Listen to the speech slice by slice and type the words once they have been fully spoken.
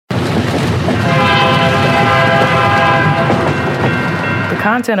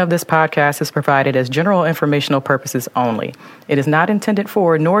content of this podcast is provided as general informational purposes only. It is not intended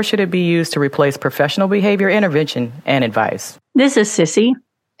for, nor should it be used to replace professional behavior intervention and advice. This is Sissy.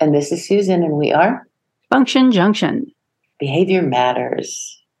 And this is Susan, and we are Function Junction. Behavior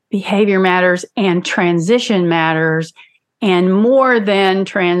Matters. Behavior matters and transition matters. And more than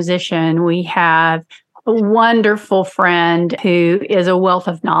transition, we have a wonderful friend who is a wealth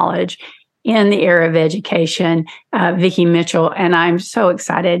of knowledge in the area of education, Vickie Mitchell. And I'm so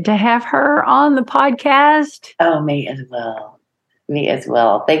excited to have her on the podcast. Oh, me as well. Me as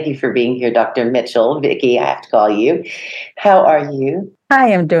well. Thank you for being here, Dr. Mitchell. Vickie, I have to call you. How are you? I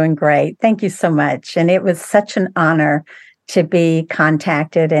am doing great. Thank you so much. And it was such an honor to be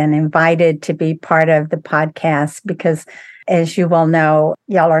contacted and invited to be part of the podcast because, as you well know,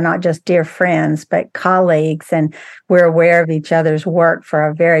 y'all are not just dear friends, but colleagues, and we're aware of each other's work for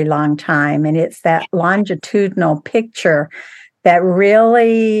a very long time. And it's that longitudinal picture that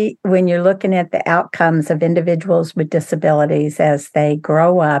really, when you're looking at the outcomes of individuals with disabilities as they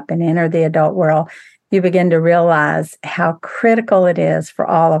grow up and enter the adult world, you begin to realize how critical it is for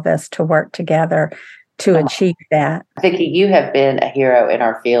all of us to work together to achieve that. Vickie, you have been a hero in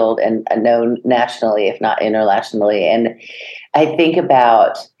our field and known nationally, if not internationally. And I think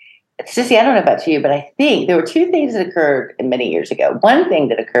about, Sissy, I don't know about you, but I think there were two things that occurred many years ago. One thing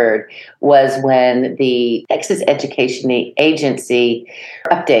that occurred was when the Texas Education Agency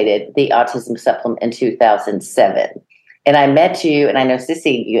updated the Autism Supplement in 2007. And I met you, and I know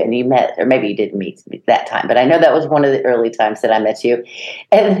Sissy, you met, or maybe you didn't meet that time, but I know that was one of the early times that I met you.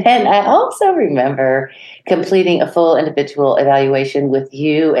 And then I also remember completing a full individual evaluation with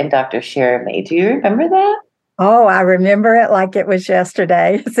you and Dr. Sheremy. Do you remember that? Oh, I remember it like it was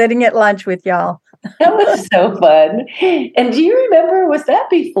yesterday, sitting at lunch with y'all. That was so fun. And do you remember, was that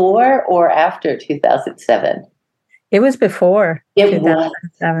before or after 2007? It was before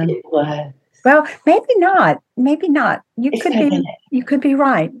 2007. It was. Well, maybe not. Maybe not. You could be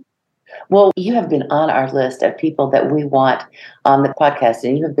right. Well, you have been on our list of people that we want on the podcast,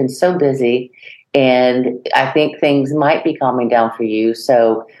 and you have been so busy, and I think things might be calming down for you.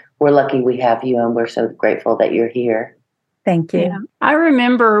 So we're lucky we have you, and we're so grateful that you're here. Thank you. Yeah. I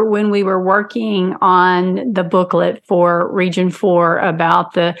remember when we were working on the booklet for Region 4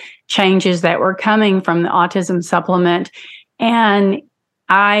 about the changes that were coming from the Autism Supplement, and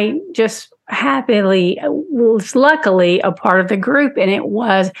I just happily was luckily a part of the group, and it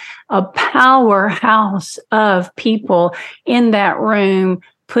was a powerhouse of people in that room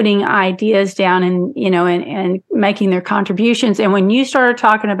putting ideas down and and making their contributions. And when you started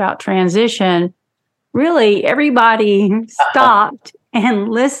talking about transition, really everybody stopped and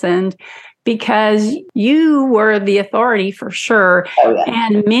listened because you were the authority for sure. Oh, yeah.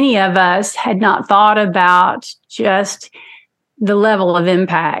 And many of us had not thought about just the level of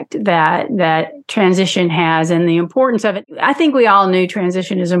impact that transition has and the importance of it. I think we all knew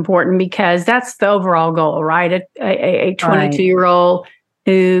transition is important because that's the overall goal, right? A 22-year-old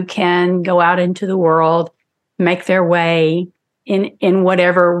who can go out into the world, make their way in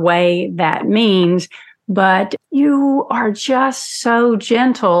whatever way that means. But you are just so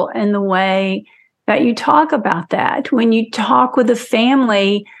gentle in the way that you talk about that. When you talk with a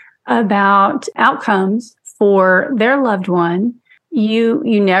family about outcomes for their loved one, you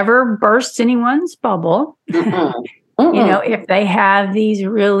never burst anyone's bubble. If they have these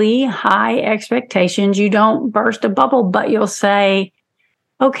really high expectations, you don't burst a bubble, but you'll say,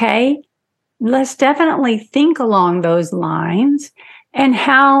 okay, let's definitely think along those lines. And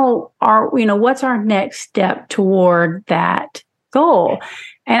what's our next step toward that goal?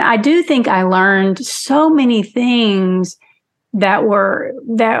 And I do think I learned so many things that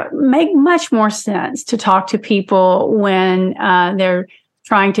make much more sense to talk to people when they're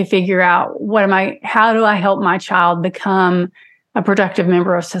trying to figure out how do I help my child become a productive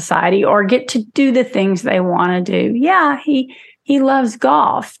member of society or get to do the things they want to do. Yeah, he loves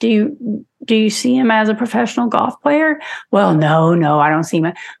golf. Do you see him as a professional golf player? Well, no, I don't see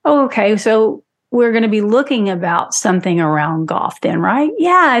him. Oh, okay. So we're going to be looking about something around golf then, right?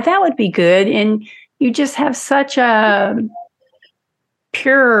 Yeah, that would be good. And you just have such a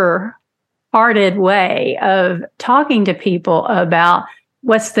pure-hearted way of talking to people about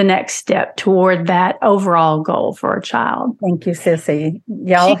what's the next step toward that overall goal for a child. Thank you, Sissy.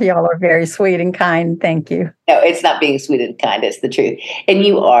 Y'all are very sweet and kind. Thank you. No, it's not being sweet and kind. It's the truth. And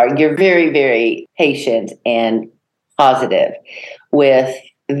you're very, very patient and positive with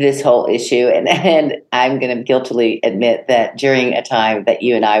this whole issue. And I'm going to guiltily admit that during a time that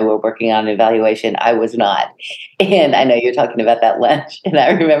you and I were working on an evaluation, I was not. And I know you're talking about that lunch. And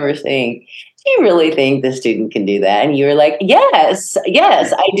I remember saying do you really think the student can do that? And you were like, yes,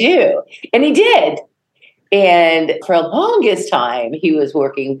 I do. And he did. And for the longest time, he was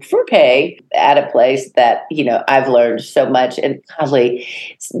working for pay at a place that, I've learned so much. And golly,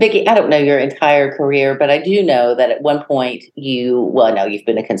 Vickie, I don't know your entire career, but I do know that at one point you've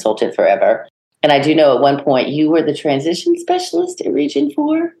been a consultant forever. And I do know at one point you were the transition specialist at Region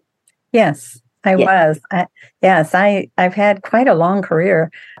 4. Yes, I was. I've had quite a long career.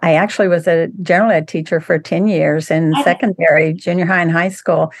 I actually was a general ed teacher for 10 years in secondary, junior high, and high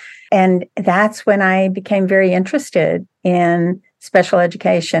school. And that's when I became very interested in special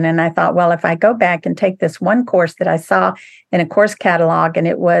education. And I thought, well, if I go back and take this one course that I saw in a course catalog, and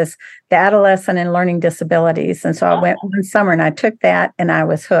it was the adolescent and learning disabilities. And so I went one summer and I took that and I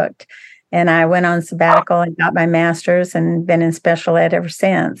was hooked. And I went on sabbatical and got my master's and been in special ed ever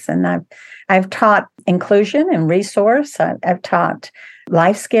since. And I've taught inclusion and resource. I've taught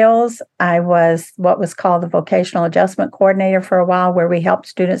life skills. I was what was called the vocational adjustment coordinator for a while, where we helped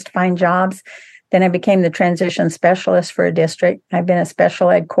students to find jobs. Then I became the transition specialist for a district. I've been a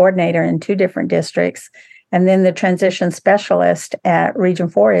special ed coordinator in 2 different districts, and then the transition specialist at Region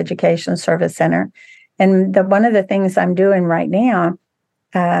 4 Education Service Center. And one of the things I'm doing right now,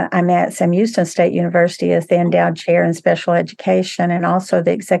 I'm at Sam Houston State University as the endowed chair in special education and also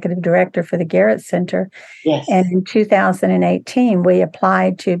the executive director for the Garrett Center. Yes. And in 2018, we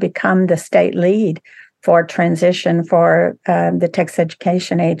applied to become the state lead for transition for the Texas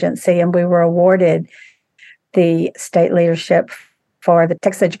Education Agency, and we were awarded the state leadership for the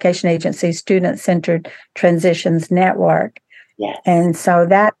Texas Education Agency Student-Centered Transitions Network. Yes. And so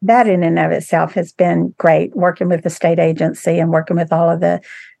that in and of itself has been great, working with the state agency and working with all of the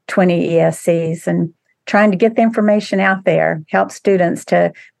 20 ESCs and trying to get the information out there, help students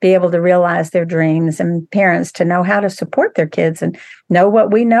to be able to realize their dreams and parents to know how to support their kids and know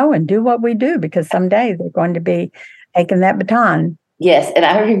what we know and do what we do, because someday they're going to be taking that baton. Yes, and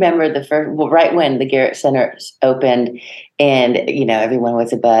I remember right when the Garrett Center opened, and everyone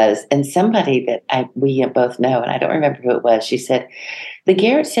was abuzz. And somebody that we both know, and I don't remember who it was, she said, "The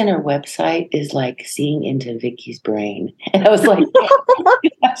Garrett Center website is like seeing into Vickie's brain." And I was like,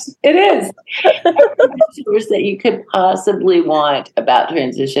 "Yes, it is." Every resource that you could possibly want about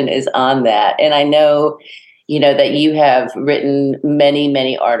transition is on that, and I know. That you have written many,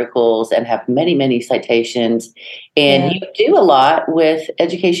 many articles and have many, many citations. And you do a lot with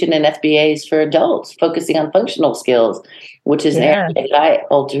education and FBAs for adults, focusing on functional skills, which is an area that I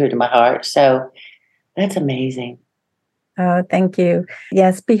hold dear to my heart. So that's amazing. Oh, thank you.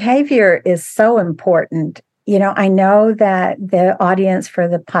 Yes, behavior is so important. I know that the audience for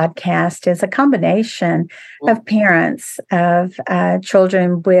the podcast is a combination of parents of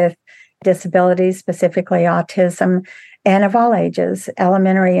children with disabilities, specifically autism, and of all ages,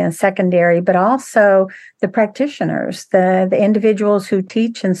 elementary and secondary, but also the practitioners, the individuals who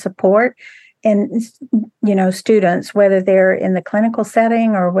teach and support and, students, whether they're in the clinical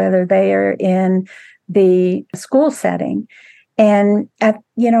setting or whether they are in the school setting. And,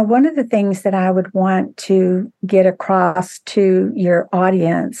 one of the things that I would want to get across to your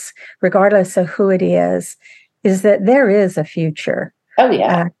audience, regardless of who it is that there is a future. Oh,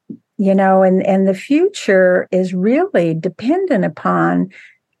 yeah. And the future is really dependent upon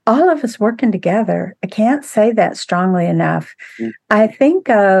all of us working together. I can't say that strongly enough. I think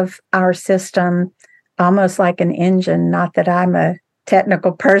of our system almost like an engine, not that I'm a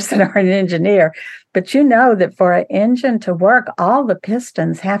technical person or an engineer, but that for an engine to work, all the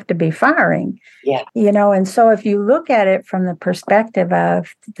pistons have to be firing. Yeah. And so if you look at it from the perspective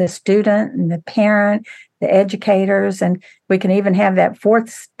of the student and the parent, the educators, and we can even have that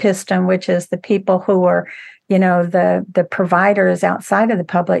fourth piston, which is the people who are, the providers outside of the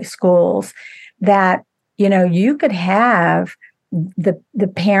public schools, that, you could have the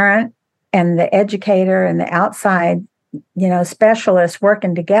parent and the educator and the outside, specialists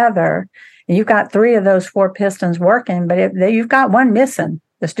working together. And you've got 3 of those 4 pistons working, but you've got one missing.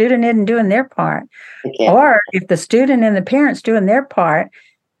 The student isn't doing their part. Okay. Or if the student and the parent's doing their part,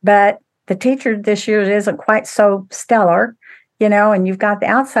 but the teacher this year isn't quite so stellar, and you've got the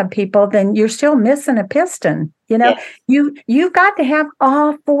outside people, then you're still missing a piston. Yes. You've got to have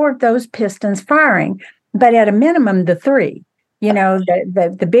all 4 of those pistons firing, but at a minimum, the 3,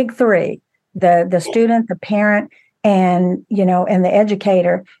 the big 3, the student, the parent, and, and the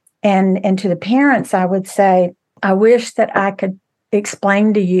educator. And to the parents, I would say, I wish that I could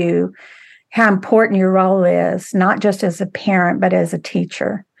explain to you how important your role is, not just as a parent, but as a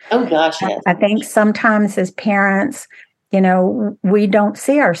teacher. Oh, gosh, yes. I think sometimes as parents, we don't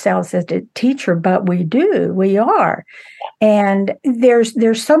see ourselves as a teacher, but we do. We are. And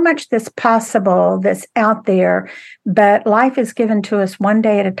there's so much that's possible that's out there, but life is given to us one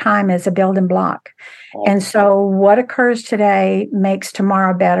day at a time as a building block. And so what occurs today makes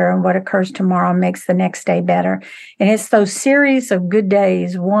tomorrow better, and what occurs tomorrow makes the next day better. And it's those series of good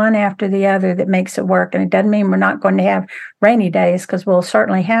days, one after the other, that makes it work. And it doesn't mean we're not going to have rainy days, because we'll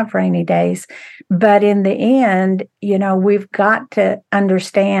certainly have rainy days. But in the end, we've got to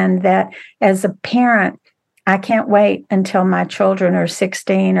understand that as a parent, I can't wait until my children are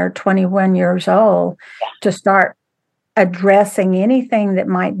 16 or 21 years old to start addressing anything that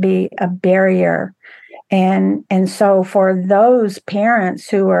might be a barrier. And so for those parents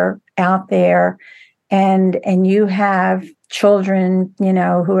who are out there and you have children,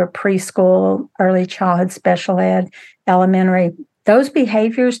 who are preschool, early childhood, special ed, elementary, those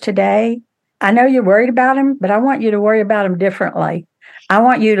behaviors today, I know you're worried about them, but I want you to worry about them differently. I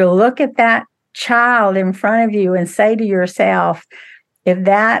want you to look at that child in front of you and say to yourself, if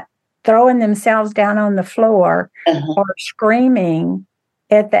that throwing themselves down on the floor or screaming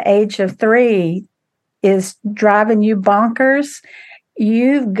at the age of 3 is driving you bonkers,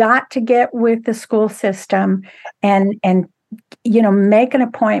 you've got to get with the school system and make an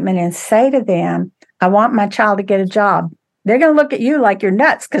appointment and say to them, I want my child to get a job. They're going to look at you like you're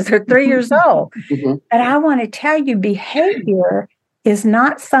nuts because they're 3 years old. But I want to tell you, behavior is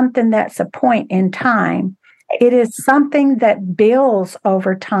not something that's a point in time. It is something that builds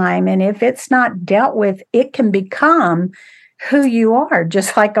over time. And if it's not dealt with, it can become who you are,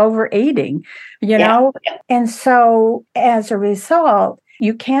 just like overeating, know? And so as a result,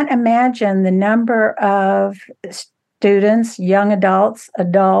 you can't imagine the number of students, young adults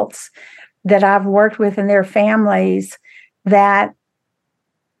that I've worked with and their families that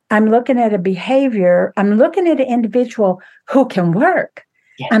I'm looking at a behavior, I'm looking at an individual who can work.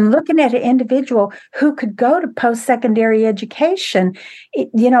 Yeah. I'm looking at an individual who could go to post-secondary education,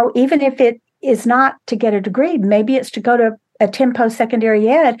 even if it is not to get a degree, maybe it's to go to attend post-secondary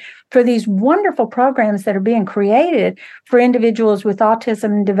ed for these wonderful programs that are being created for individuals with autism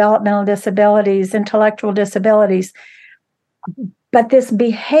and developmental disabilities, intellectual disabilities. But this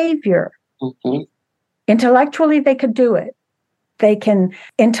behavior, intellectually, they could do it. They can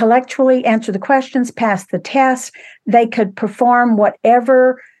intellectually answer the questions, pass the test. They could perform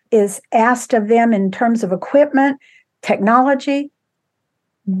whatever is asked of them in terms of equipment, technology.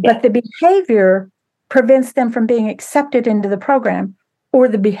 But the behavior prevents them from being accepted into the program, or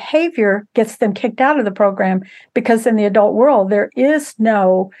the behavior gets them kicked out of the program, because in the adult world, there is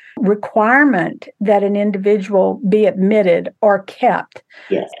no requirement that an individual be admitted or kept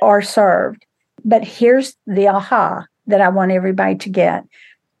or served. But here's the aha that I want everybody to get,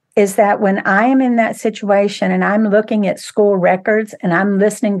 is that when I am in that situation and I'm looking at school records and I'm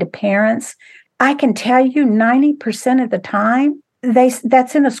listening to parents, I can tell you 90% of the time,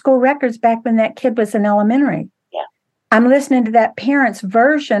 that's in the school records back when that kid was in elementary. Yeah. I'm listening to that parent's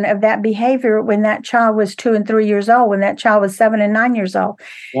version of that behavior when that child was 2 and 3 years old, when that child was 7 and 9 years old.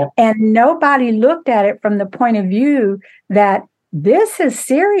 Yeah. And nobody looked at it from the point of view that this is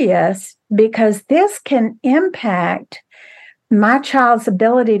serious, because this can impact my child's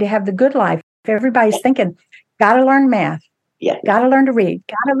ability to have the good life. Everybody's thinking, got to learn math, got to learn to read,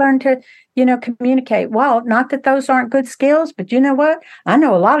 got to learn to, communicate. Well, not that those aren't good skills, but you know what? I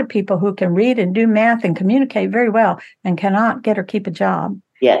know a lot of people who can read and do math and communicate very well and cannot get or keep a job.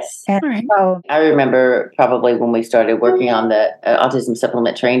 Yes. And so I remember probably when we started working on the autism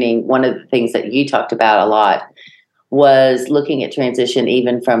supplement training, one of the things that you talked about a lot was looking at transition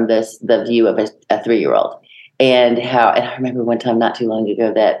even from the view of a 3-year-old. And I remember one time not too long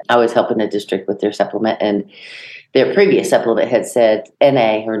ago that I was helping a district with their supplement, and their previous supplement had said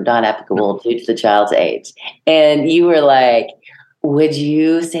NA, or not applicable due to the child's age. And you were like, would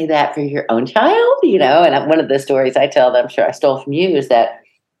you say that for your own child? And one of the stories I tell that I'm sure I stole from you is that,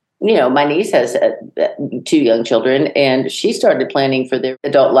 my niece has 2 young children, and she started planning for their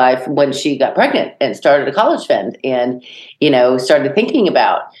adult life when she got pregnant and started a college fund and, started thinking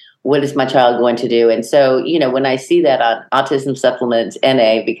about, what is my child going to do? And so, when I see that on autism supplements,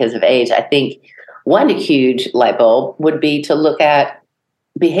 NA, because of age, I think one huge light bulb would be to look at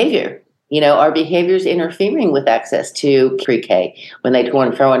behavior. Are behaviors interfering with access to pre-K when they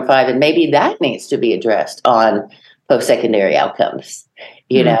turn 4 and 5? And maybe that needs to be addressed on post-secondary outcomes,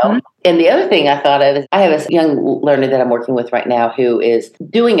 And the other thing I thought of is I have a young learner that I'm working with right now who is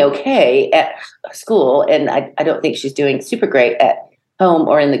doing okay at school. And I don't think she's doing super great at home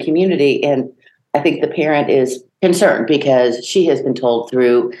or in the community. And I think the parent is concerned because she has been told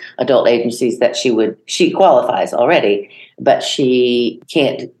through adult agencies that she qualifies already, but she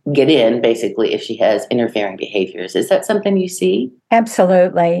can't get in basically if she has interfering behaviors. Is that something you see?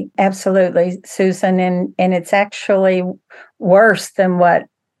 Absolutely. Absolutely, Susan. And it's actually worse than what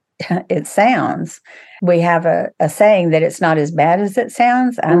it sounds. We have a saying that it's not as bad as it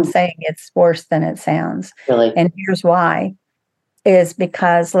sounds. I'm saying it's worse than it sounds. Really? And here's why. Is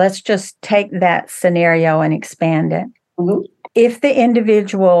because let's just take that scenario and expand it. Mm-hmm. If the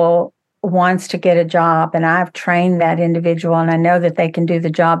individual wants to get a job, and I've trained that individual and I know that they can do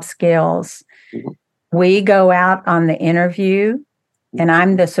the job skills, we go out on the interview and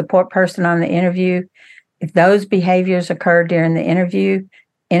I'm the support person on the interview. If those behaviors occur during the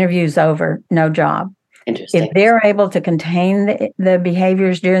interview's over, no job. Interesting. If they're able to contain the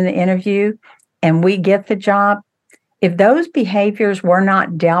behaviors during the interview and we get the job, if those behaviors were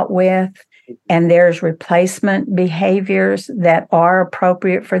not dealt with and there's replacement behaviors that are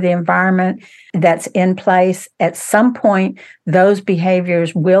appropriate for the environment that's in place, at some point, those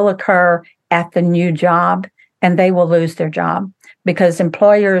behaviors will occur at the new job and they will lose their job because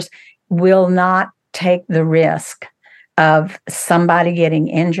employers will not take the risk of somebody getting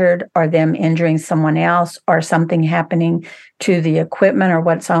injured or them injuring someone else or something happening to the equipment or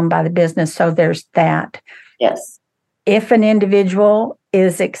what's owned by the business. So there's that. Yes. If an individual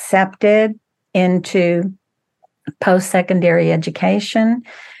is accepted into post-secondary education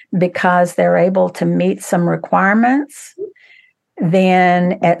because they're able to meet some requirements,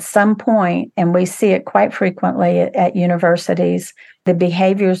 then at some point, and we see it quite frequently at universities, the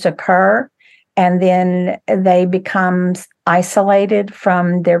behaviors occur and then they become isolated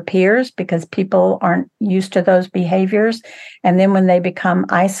from their peers because people aren't used to those behaviors. And then when they become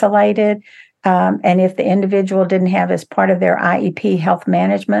isolated, and if the individual didn't have as part of their IEP health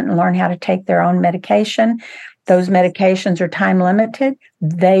management and learn how to take their own medication, those medications are time limited.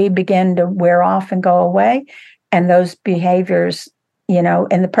 They begin to wear off and go away. And those behaviors,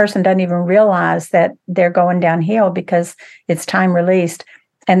 and the person doesn't even realize that they're going downhill because it's time released.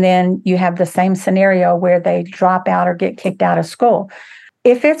 And then you have the same scenario where they drop out or get kicked out of school.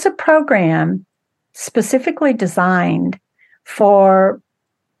 If it's a program specifically designed for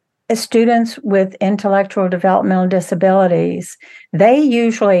students with intellectual developmental disabilities, they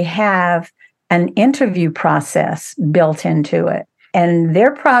usually have an interview process built into it. And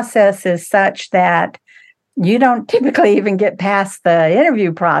their process is such that you don't typically even get past the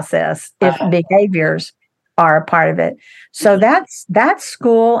interview process if behaviors are a part of it. So that's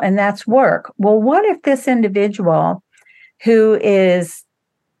school and that's work. Well, what if this individual who is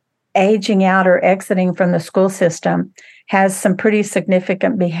aging out or exiting from the school system has some pretty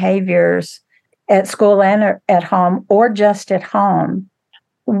significant behaviors at school and at home or just at home?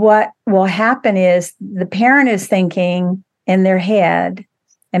 What will happen is the parent is thinking in their head,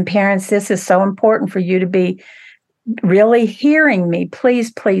 and parents, this is so important for you to be really hearing me.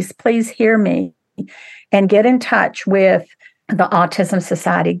 Please, please, please hear me and get in touch with the Autism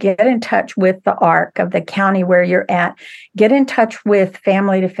Society, get in touch with the ARC of the county where you're at, get in touch with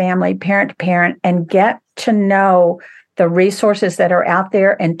family to family, parent to parent, and get to know the resources that are out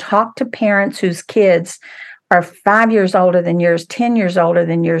there and talk to parents whose kids are 5 years older than yours, 10 years older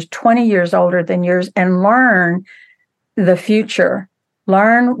than yours, 20 years older than yours, and learn the future.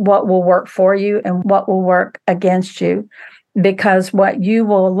 Learn what will work for you and what will work against you. Because what you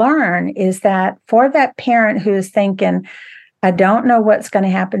will learn is that for that parent who is thinking, I don't know what's going to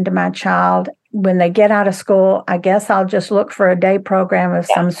happen to my child when they get out of school, I guess I'll just look for a day program of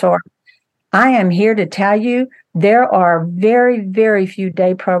some sort. I am here to tell you there are very, very few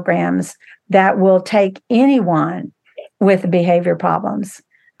day programs that will take anyone with behavior problems.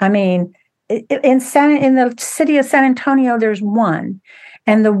 I mean, in the city of San Antonio, there's one,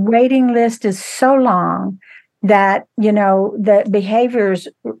 and the waiting list is so long that, the behaviors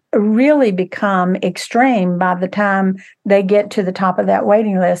really become extreme by the time they get to the top of that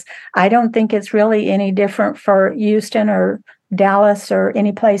waiting list. I don't think it's really any different for Houston or Dallas or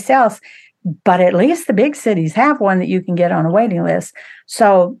any place else, but at least the big cities have one that you can get on a waiting list.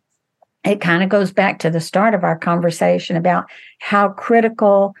 So it kind of goes back to the start of our conversation about how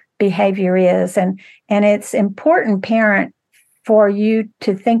critical behavior is. And it's important, parent, for you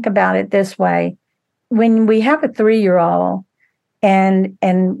to think about it this way. When we have a 3-year-old and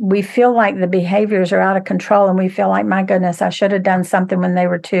we feel like the behaviors are out of control and we feel like, my goodness, I should have done something when they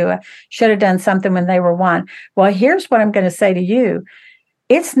were 2. I should have done something when they were 1. Well, here's what I'm going to say to you.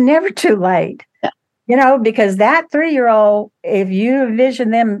 It's never too late. Because that 3-year-old, if you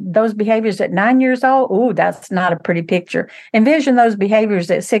envision those behaviors at 9 years old, ooh, that's not a pretty picture. Envision those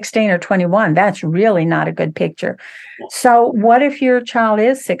behaviors at 16 or 21. That's really not a good picture. So what if your child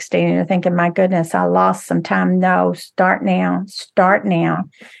is 16 and you're thinking, my goodness, I lost some time? No, start now.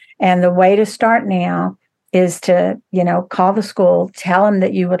 And the way to start now is to, call the school, tell them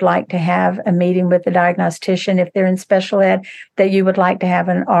that you would like to have a meeting with the diagnostician. If they're in special ed, that you would like to have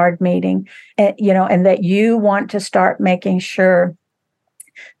an ARD meeting, and that you want to start making sure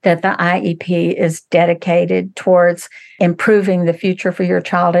that the IEP is dedicated towards improving the future for your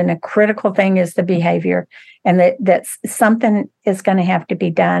child. And a critical thing is the behavior, and that's something is going to have to be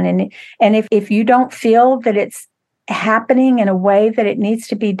done. And if you don't feel that it's happening in a way that it needs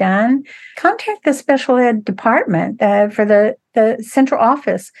to be done, contact the special ed department for the central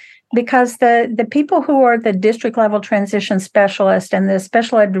office, because the people who are the district level transition specialists and the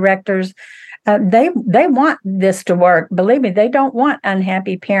special ed directors, they want this to work. Believe me, they don't want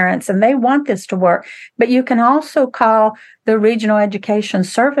unhappy parents, and they want this to work. But you can also call the Regional Education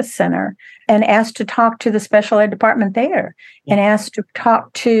Service Center and ask to talk to the special ed department there, and ask to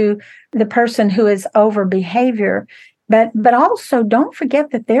talk to the person who is over behavior. But also don't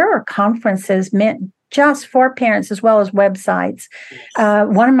forget that there are conferences meant just for parents, as well as websites.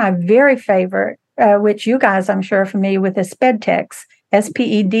 One of my very favorite, which you guys I'm sure are familiar with, is SPEDTEX.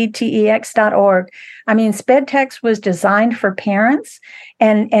 SPEDTEX.org. I mean, SPEDTEX was designed for parents.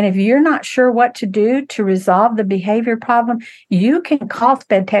 And if you're not sure what to do to resolve the behavior problem, you can call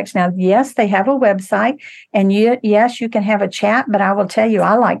SPEDTEX. Now, yes, they have a website, and yes, you can have a chat, but I will tell you,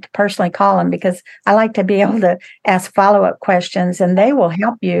 I like to personally call them because I like to be able to ask follow-up questions, and they will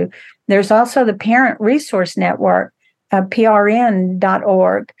help you. There's also the Parent Resource Network,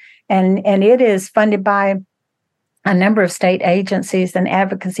 PRN.org, and it is funded by a number of state agencies and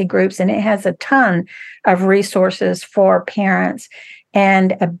advocacy groups, and it has a ton of resources for parents.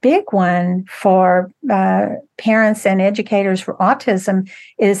 And a big one for parents and educators for autism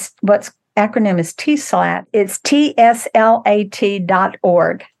is what's acronym is TSLAT. It's TSLAT.org.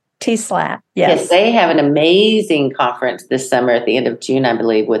 TSLAT. Yes, they have an amazing conference this summer at the end of June, I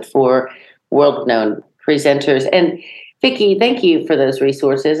believe, with 4 world-known presenters. And Vickie, thank you for those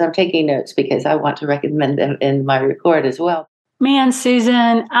resources. I'm taking notes because I want to recommend them in my report as well. Man,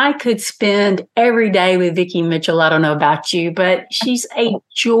 Susan, I could spend every day with Vickie Mitchell. I don't know about you, but she's a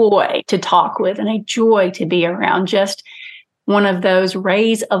joy to talk with and a joy to be around. Just one of those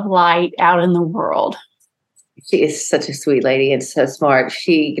rays of light out in the world. She is such a sweet lady and so smart.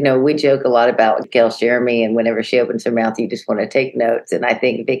 She, we joke a lot about Gail Jeremy, and whenever she opens her mouth, you just want to take notes. And I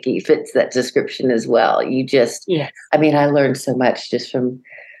think Vickie fits that description as well. I learned so much just from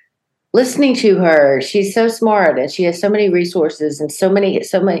listening to her. She's so smart, and she has so many resources and so many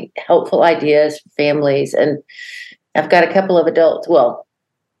helpful ideas for families. And I've got a couple of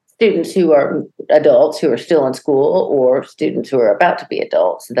students who are adults who are still in school, or students who are about to be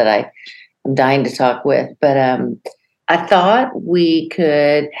adults that I'm dying to talk with. But I thought we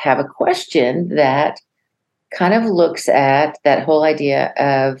could have a question that kind of looks at that whole idea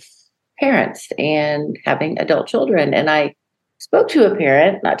of parents and having adult children. And I spoke to a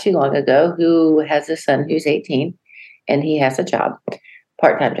parent not too long ago who has a son who's 18, and he has a job,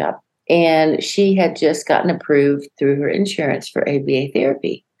 part-time job. And she had just gotten approved through her insurance for ABA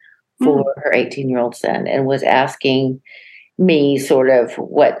therapy for her 18-year-old son, and was asking me sort of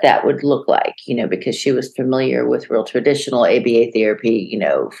what that would look like, because she was familiar with real traditional ABA therapy,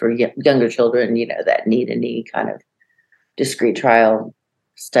 for younger children, that knee kind of discrete trial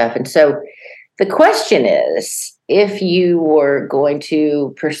stuff. And so the question is, if you were going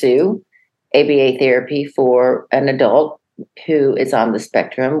to pursue ABA therapy for an adult who is on the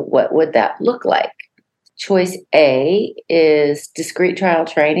spectrum, what would that look like? Choice A is discrete trial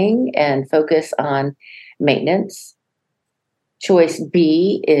training and focus on maintenance. Choice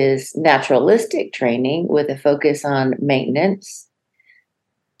B is naturalistic training with a focus on maintenance.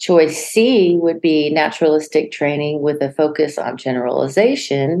 Choice C would be naturalistic training with a focus on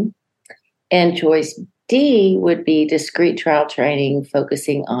generalization. And choice D would be discrete trial training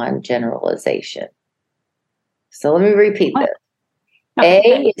focusing on generalization. So let me repeat this.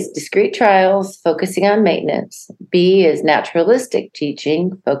 A is discrete trials focusing on maintenance. B is naturalistic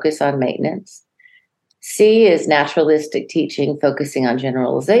teaching, focus on maintenance. C is naturalistic teaching, focusing on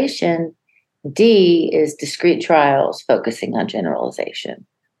generalization. D is discrete trials, focusing on generalization.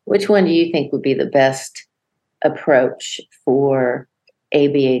 Which one do you think would be the best approach for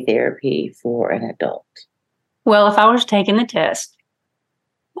ABA therapy for an adult? Well, if I was taking the test,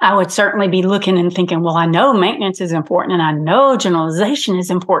 I would certainly be looking and thinking, well, I know maintenance is important and I know generalization is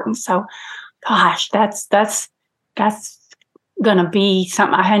important. So gosh, that's going to be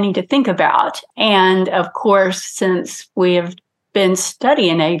something I need to think about. And of course, since we have been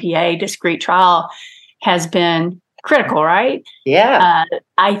studying ABA, discrete trial has been critical, right? Yeah.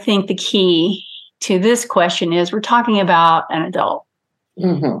 I think the key to this question is we're talking about an adult.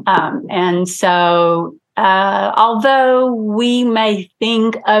 And so, although we may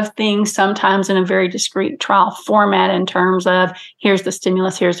think of things sometimes in a very discrete trial format in terms of here's the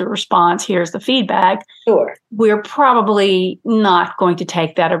stimulus, here's the response, here's the feedback, sure, we're probably not going to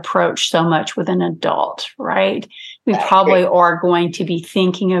take that approach so much with an adult, right? We probably are going to be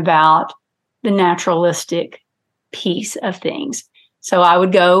thinking about the naturalistic piece of things. So I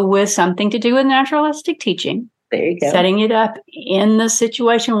would go with something to do with naturalistic teaching. There you go. Setting it up in the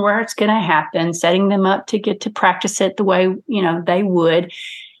situation where it's going to happen, setting them up to get to practice it the way, they would.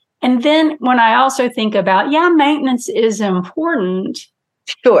 And then when I also think about, maintenance is important.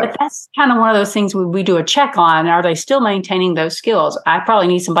 Sure. But that's kind of one of those things we do a check on. Are they still maintaining those skills? I probably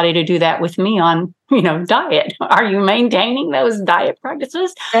need somebody to do that with me on, diet. Are you maintaining those diet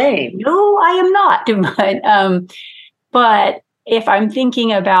practices? Same. No, I am not. But if I'm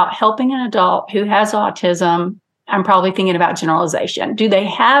thinking about helping an adult who has autism, I'm probably thinking about generalization. Do they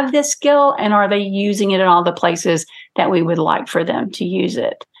have this skill, and are they using it in all the places that we would like for them to use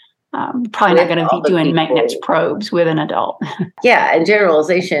it? Probably not going to be doing maintenance probes with an adult. Yeah, and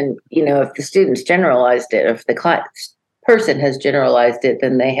generalization, if the student's generalized it, or if the person has generalized it,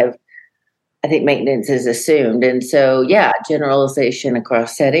 then they have, I think maintenance is assumed. And so, generalization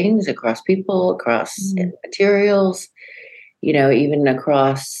across settings, across people, across materials, even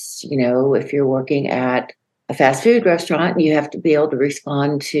across, if you're working at a fast food restaurant, you have to be able to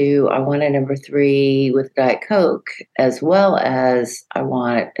respond to, I want a number 3 with Diet Coke, as well as I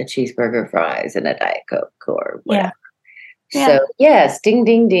want a cheeseburger, fries, and a Diet Coke or whatever. Yeah. So, yes, ding,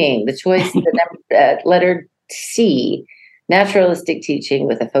 ding, ding. The choice, the letter C, naturalistic teaching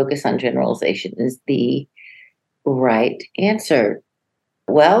with a focus on generalization, is the right answer.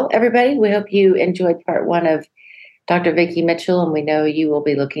 Well, everybody, we hope you enjoyed part 1 of Dr. Vickie Mitchell, and we know you will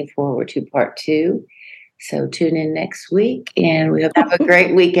be looking forward to part 2. So tune in next week, and we hope you have a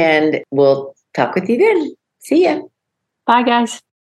great weekend. We'll talk with you then. See ya. Bye, guys.